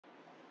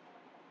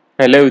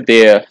Hello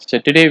there. So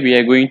today we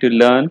are going to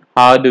learn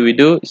how do we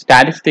do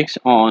statistics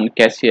on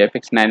Casio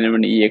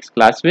fx-991EX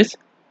Classwiz.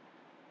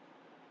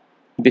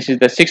 This is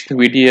the sixth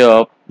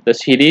video of the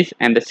series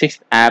and the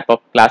sixth app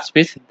of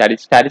Classwiz, that is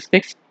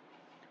statistics.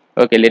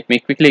 Okay, let me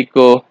quickly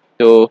go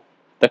to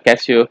the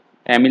Casio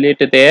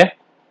emulator there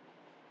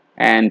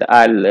and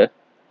I'll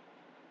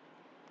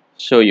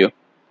show you.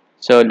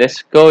 So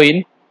let's go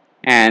in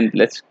and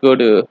let's go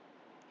to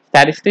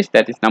statistics,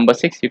 that is number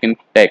 6. You can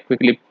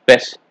quickly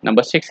press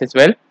number 6 as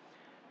well.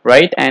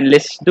 Right, and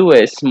let's do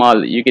a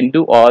small, you can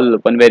do all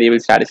one variable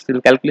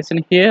statistical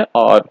calculation here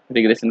or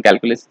regression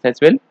calculations as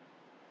well.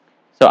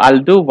 So I'll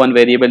do one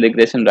variable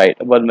regression, right,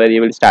 one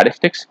variable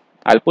statistics.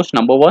 I'll push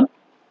number 1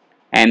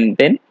 and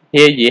then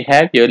here you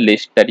have your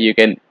list that you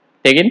can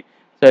take in.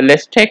 So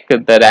let's check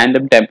the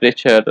random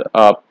temperature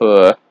of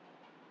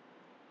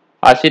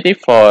our city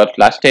for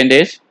last 10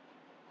 days.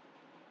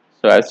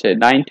 So I'll say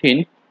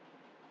 19,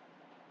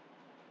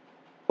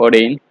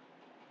 14.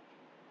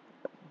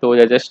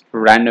 Those are just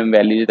random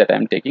values that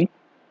I'm taking.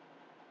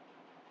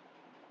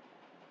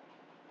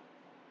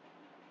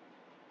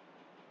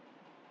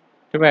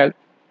 12,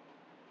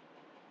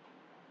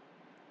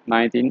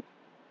 19.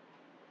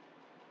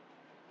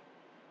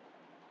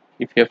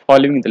 If you're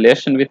following the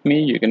lesson with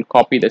me, you can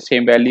copy the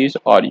same values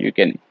or you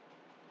can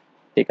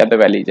take other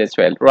values as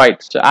well. Right,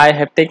 so I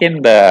have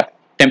taken the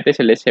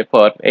temperature, let's say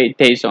for 8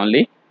 days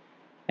only,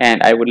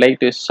 and I would like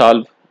to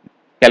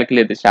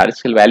calculate the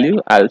statistical value.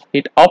 I'll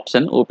hit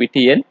option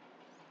OPTN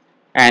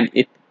and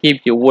it gives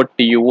you what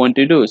do you want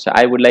to do. So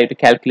I would like to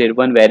calculate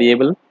one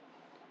variable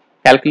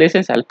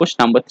calculations. I'll push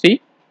number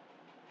 3.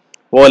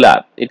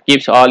 Voila, it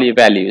gives all your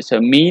values. So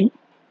mean,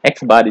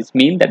 x bar is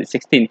mean, that is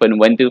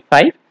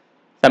 16.125.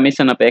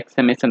 Summation of x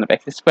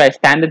square,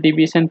 standard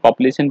deviation,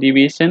 population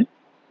deviation,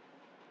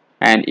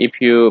 and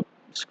if you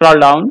scroll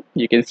down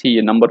you can see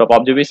a number of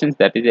observations,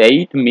 that is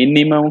 8,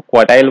 minimum,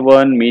 quartile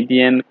 1,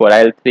 median,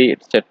 quartile 3,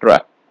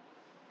 etc.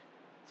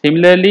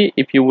 Similarly,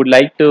 if you would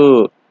like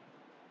to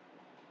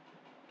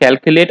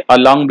calculate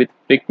along with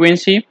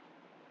frequency,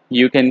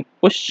 you can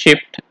push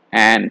shift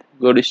and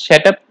go to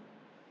setup,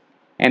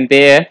 and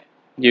there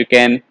you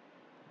can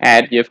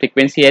add your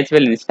frequency as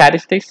well in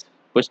statistics.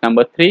 Push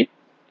number 3,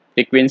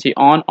 frequency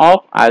on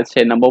off. I'll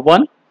say number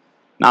 1.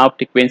 Now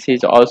frequency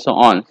is also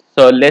on.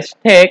 So let's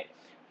take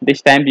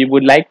this time we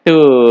would like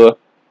to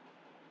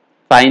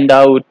find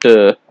out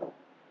is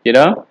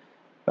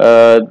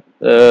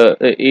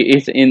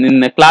in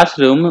the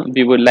classroom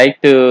we would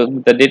like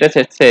to, the data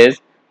set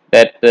says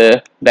that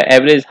the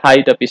average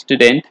height of a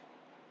student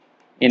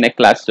in a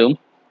classroom.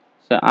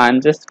 So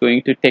I'm just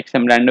going to take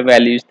some random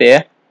values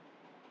there.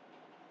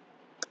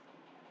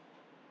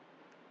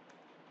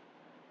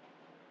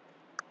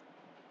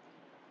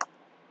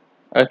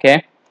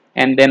 Okay,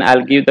 and then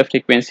I'll give the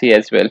frequency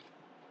as well.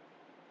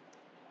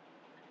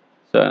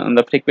 So on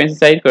the frequency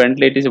side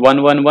currently it is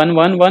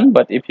 11111,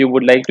 but if you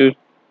would like to,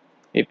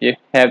 if you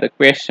have the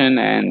question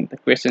and the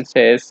question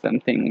says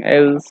something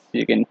else,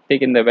 you can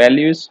take in the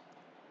values.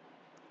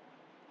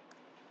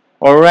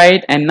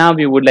 Alright, and now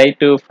we would like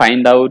to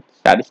find out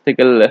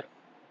statistical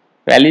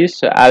values.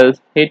 So I'll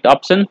hit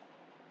option,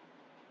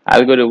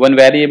 I'll go to one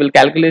variable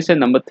calculation,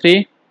 number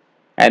 3,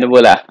 and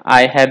voila,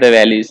 I have the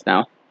values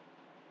now.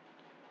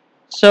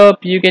 So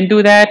you can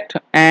do that,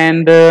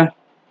 and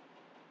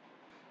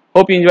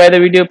hope you enjoy the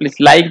video. Please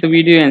like the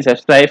video and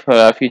subscribe for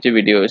our future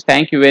videos.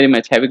 Thank you very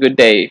much. Have a good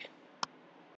day.